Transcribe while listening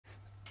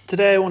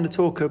Today I want to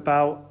talk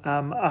about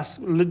us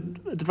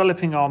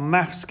developing our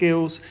math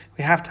skills.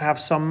 We have to have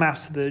some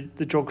maths at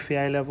the Geography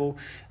A level.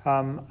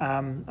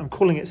 I'm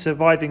calling it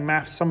surviving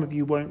maths. Some of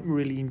you won't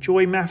really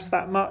enjoy maths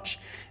that much,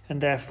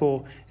 and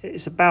therefore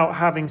it's about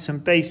having some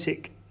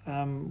basic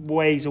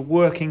ways of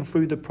working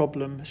through the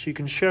problem so you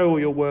can show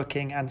you're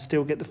working and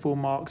still get the full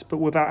marks, but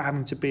without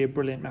having to be a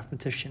brilliant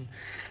mathematician.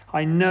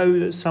 I know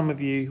that some of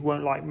you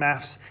won't like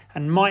maths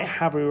and might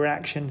have a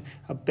reaction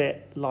a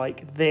bit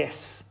like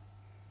this.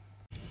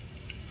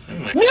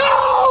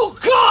 No,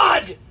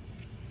 God!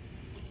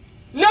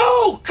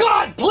 No,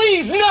 God,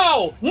 please,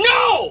 no!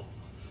 No!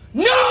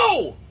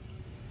 No!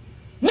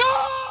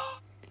 No!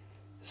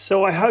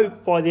 So I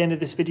hope by the end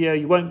of this video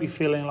you won't be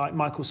feeling like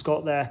Michael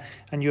Scott there,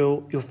 and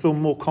you'll feel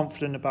more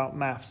confident about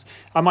maths.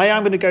 I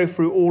am going to go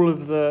through all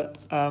of the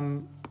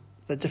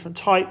different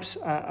types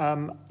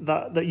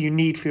that you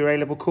need for your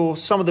A-level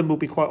course. Some of them will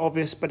be quite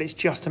obvious, but it's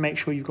just to make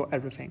sure you've got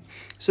everything.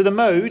 So the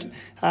mode,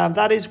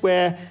 that is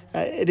where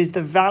it is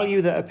the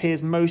value that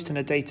appears most in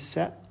a data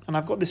set. And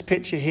I've got this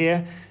picture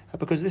here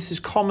because this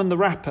is common the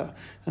wrapper.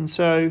 And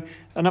so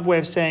another way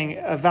of saying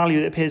a value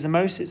that appears the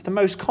most, it's the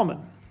most common.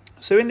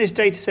 So in this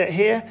data set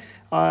here,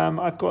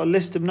 I've got a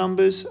list of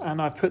numbers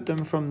and I've put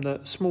them from the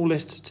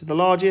smallest to the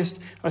largest.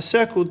 I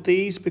circled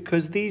these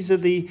because these are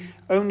the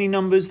only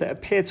numbers that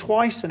appear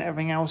twice and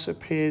everything else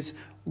appears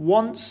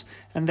once,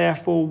 and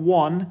therefore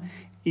 1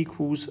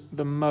 equals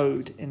the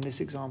mode in this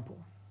example.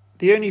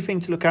 The only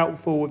thing to look out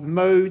for with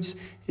modes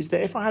is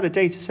that if I had a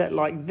data set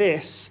like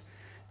this,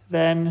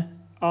 then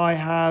I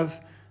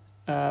have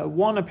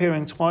 1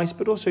 appearing twice,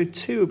 but also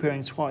 2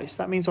 appearing twice.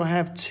 That means I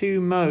have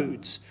 2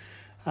 modes.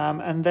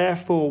 And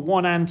therefore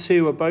 1 and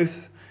 2 are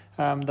both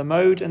the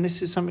mode, and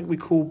this is something we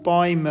call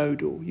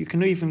bimodal. You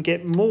can even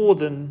get more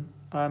than,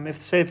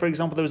 if say for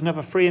example there was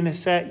another 3 in this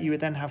set, you would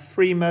then have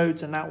 3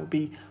 modes, and that would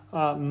be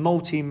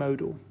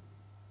multimodal.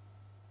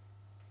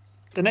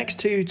 The next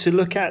two to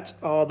look at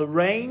are the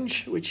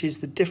range, which is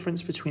the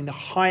difference between the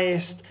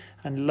highest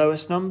and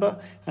lowest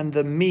number, and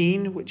the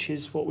mean, which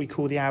is what we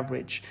call the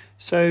average.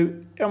 So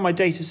on my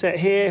data set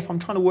here, if I'm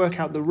trying to work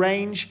out the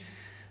range,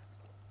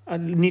 I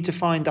need to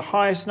find the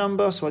highest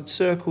number, so I'd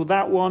circle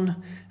that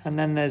one, and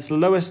then there's the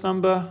lowest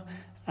number,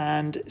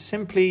 and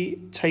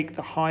simply take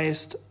the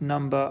highest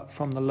number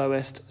from the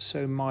lowest,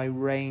 so my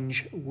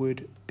range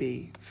would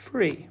be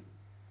 3.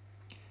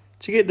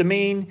 To get the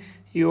mean,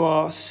 you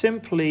are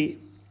simply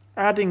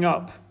adding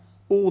up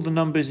all the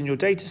numbers in your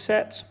data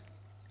set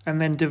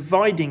and then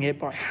dividing it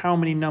by how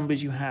many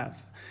numbers you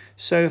have.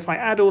 So if I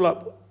add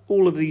up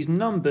all of these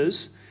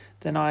numbers,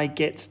 then I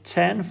get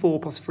 10, 4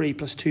 plus 3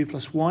 plus 2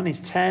 plus 1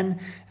 is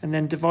 10, and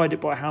then divide it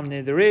by how many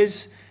there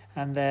is,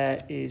 and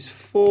there is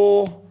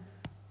 4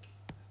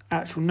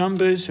 actual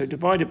numbers, so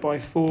divided by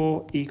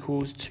 4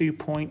 equals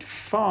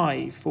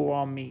 2.5 for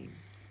our mean.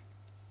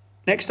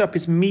 Next up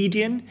is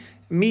median.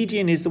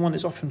 Median is the one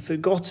that's often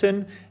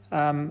forgotten,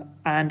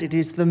 and it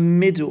is the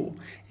middle.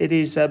 It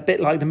is a bit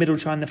like the middle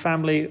child in the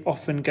family,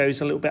 often goes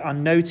a little bit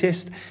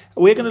unnoticed.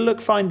 We're going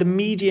to find the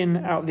median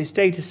out of this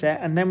data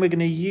set, and then we're going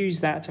to use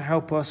that to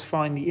help us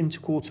find the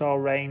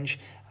interquartile range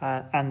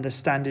and the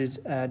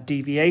standard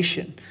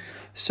deviation.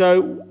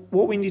 So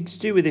what we need to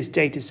do with this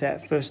data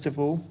set, first of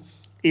all,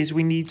 is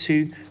we need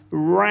to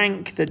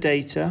rank the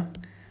data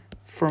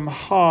from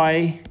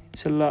high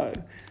to low.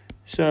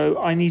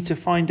 So I need to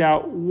find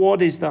out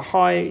what is the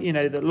high,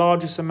 the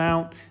largest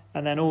amount,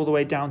 and then all the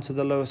way down to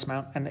the lowest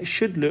amount. And it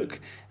should look,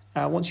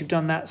 once you've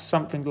done that,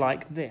 something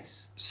like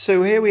this.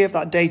 So here we have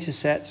that data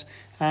set,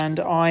 and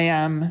I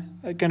am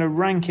going to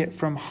rank it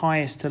from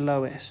highest to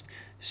lowest.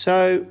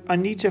 So I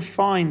need to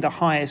find the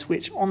highest,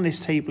 which on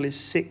this table is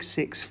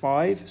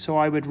 665. So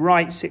I would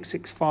write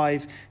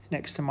 665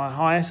 next to my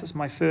highest. That's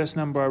my first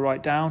number I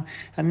write down.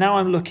 And now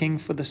I'm looking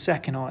for the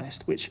second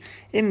highest, which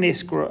in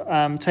this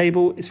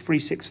table is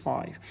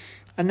 365.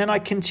 And then I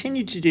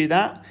continue to do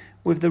that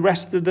with the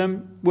rest of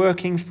them,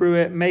 working through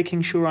it,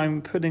 making sure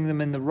I'm putting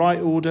them in the right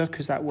order,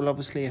 because that will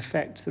obviously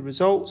affect the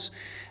results,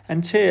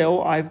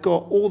 until I've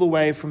got all the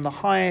way from the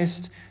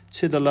highest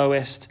to the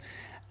lowest.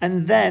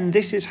 And then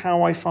this is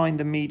how I find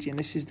the median.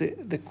 This is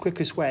the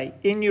quickest way.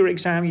 In your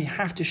exam, you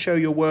have to show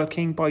you're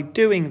working. By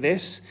doing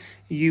this,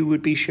 you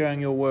would be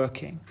showing you're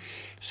working.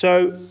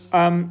 So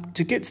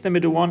to get to the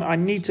middle one, I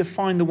need to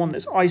find the one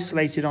that's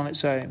isolated on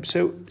its own.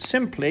 So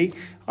simply,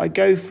 I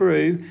go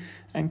through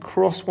and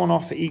cross one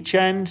off at each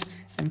end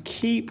and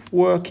keep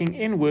working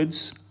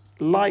inwards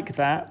like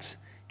that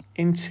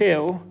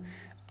until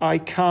I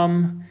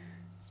come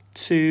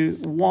to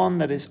one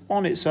that is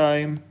on its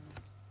own,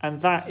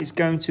 and that is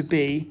going to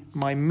be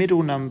my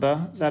middle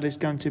number. That is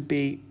going to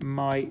be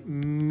my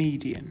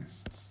median.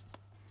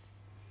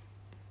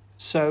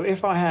 So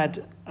if I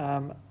had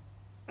an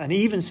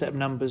even set of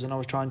numbers and I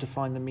was trying to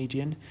find the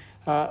median,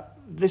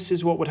 this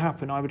is what would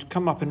happen. I would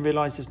come up and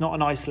realize there's not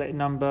an isolated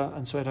number,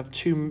 and so I'd have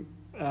 2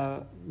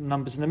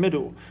 numbers in the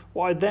middle.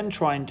 What I then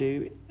try and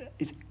do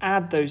is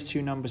add those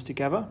 2 numbers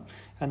together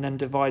and then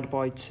divide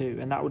by 2,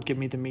 and that would give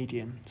me the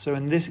median. So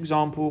in this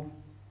example,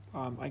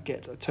 I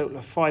get a total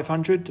of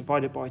 500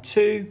 divided by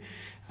 2,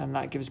 and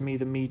that gives me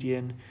the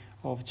median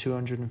of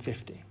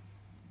 250.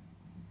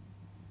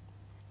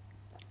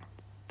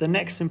 The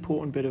next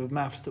important bit of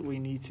maths that we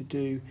need to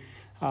do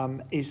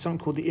is something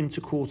called the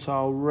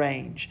interquartile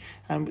range.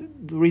 And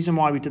the reason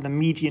why we did the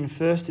median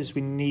first is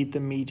we need the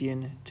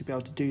median to be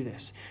able to do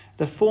this.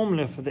 The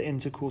formula for the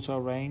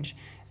interquartile range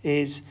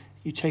is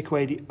you take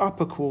away the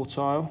upper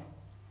quartile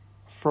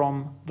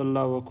from the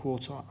lower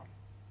quartile.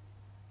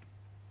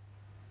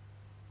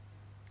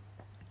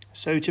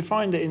 So to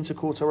find the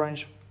interquartile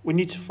range, we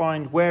need to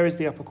find where is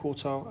the upper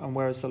quartile and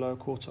where is the lower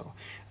quartile.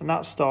 And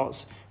that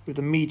starts with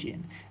the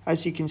median.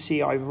 As you can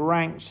see, I've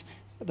ranked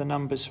the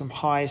numbers from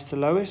highest to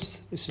lowest.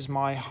 This is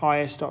my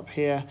highest up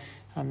here,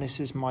 and this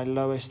is my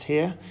lowest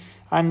here.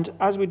 And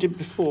as we did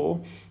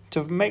before,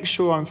 to make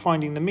sure I'm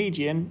finding the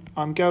median,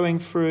 I'm going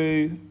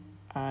through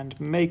and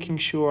making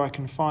sure I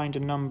can find a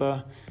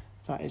number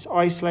that is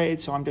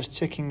isolated. So I'm just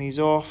ticking these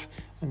off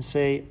and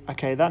say,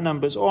 okay, that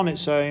number's on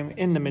its own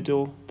in the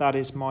middle. That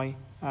is my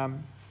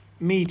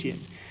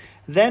median.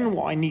 Then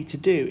what I need to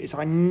do is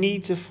I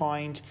need to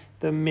find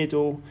the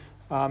middle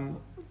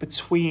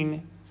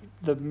between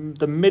the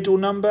middle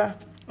number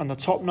and the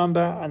top number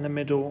and the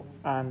middle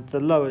and the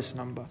lowest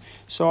number.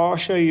 So I'll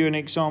show you an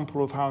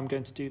example of how I'm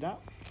going to do that.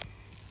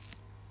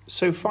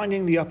 So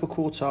finding the upper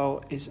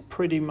quartile is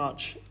pretty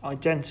much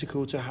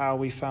identical to how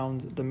we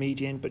found the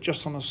median, but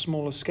just on a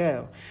smaller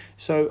scale.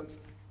 So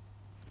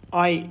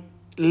I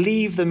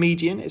leave the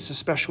median, it's a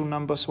special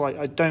number, so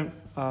I don't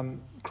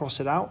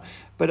cross it out,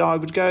 but I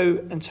would go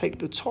and take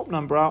the top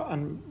number out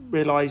and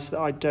realize that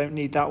I don't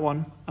need that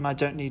one and I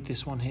don't need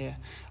this one here.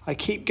 I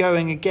keep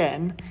going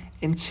again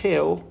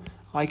until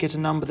I get a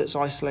number that's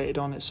isolated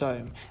on its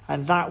own,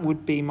 and that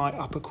would be my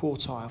upper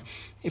quartile.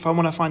 If I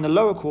want to find the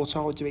lower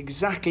quartile, I do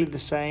exactly the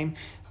same.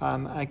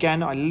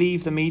 Again, I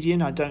leave the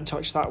median, I don't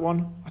touch that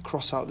one, I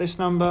cross out this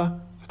number,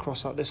 I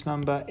cross out this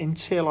number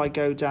until I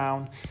go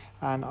down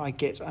and I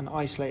get an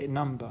isolated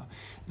number.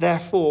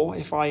 Therefore,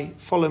 if I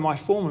follow my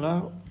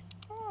formula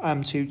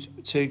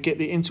to get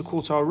the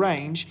interquartile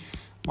range,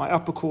 my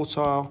upper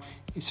quartile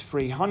is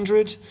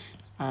 300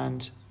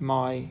 and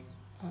my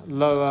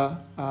lower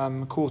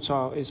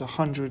quartile is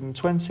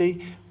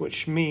 120,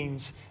 which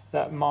means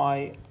that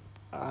my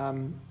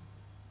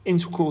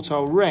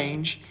interquartile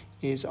range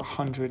is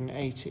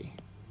 180.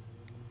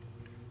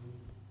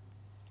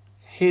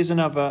 Here's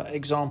another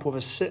example of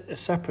a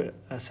separate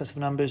set of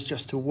numbers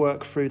just to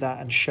work through that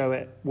and show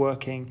it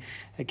working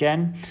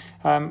again.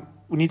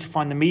 We need to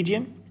find the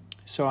median.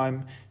 So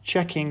I'm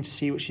checking to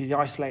see which is the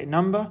isolated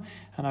number,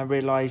 and I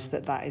realize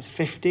that that is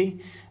 50.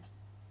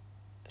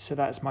 So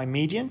that's my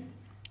median.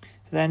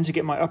 Then to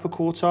get my upper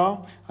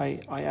quartile, I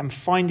am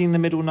finding the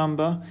middle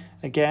number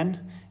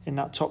again in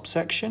that top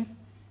section,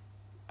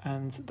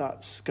 and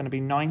that's going to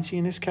be 90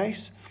 in this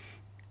case.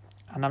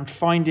 And I'm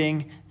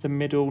finding the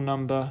middle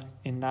number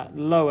in that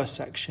lower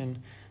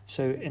section,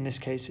 so in this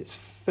case it's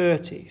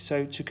 30.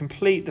 So to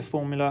complete the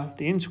formula,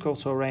 the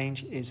interquartile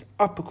range is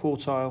upper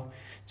quartile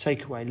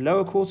take away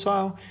lower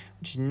quartile,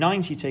 which is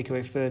 90 take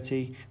away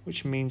 30,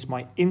 which means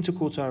my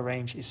interquartile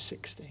range is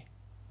 60.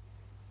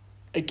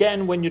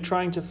 Again, when you're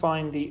trying to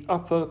find the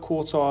upper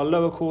quartile,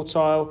 lower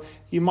quartile,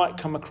 you might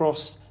come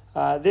across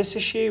this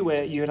issue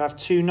where you would have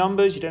two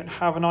numbers, you don't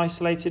have an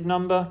isolated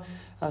number.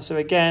 So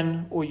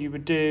again, all you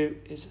would do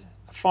is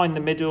find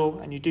the middle,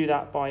 and you do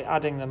that by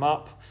adding them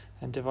up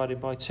and divided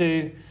by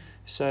 2.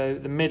 So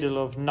the middle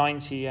of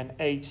 90 and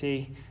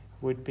 80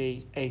 would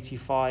be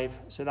 85.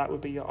 So that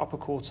would be your upper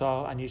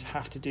quartile, and you'd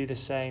have to do the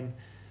same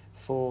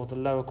for the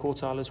lower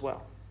quartile as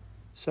well.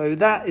 So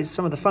that is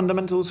some of the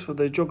fundamentals for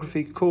the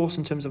geography course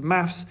in terms of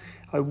maths.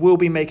 I will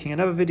be making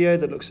another video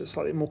that looks at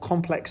slightly more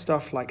complex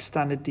stuff like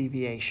standard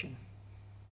deviation.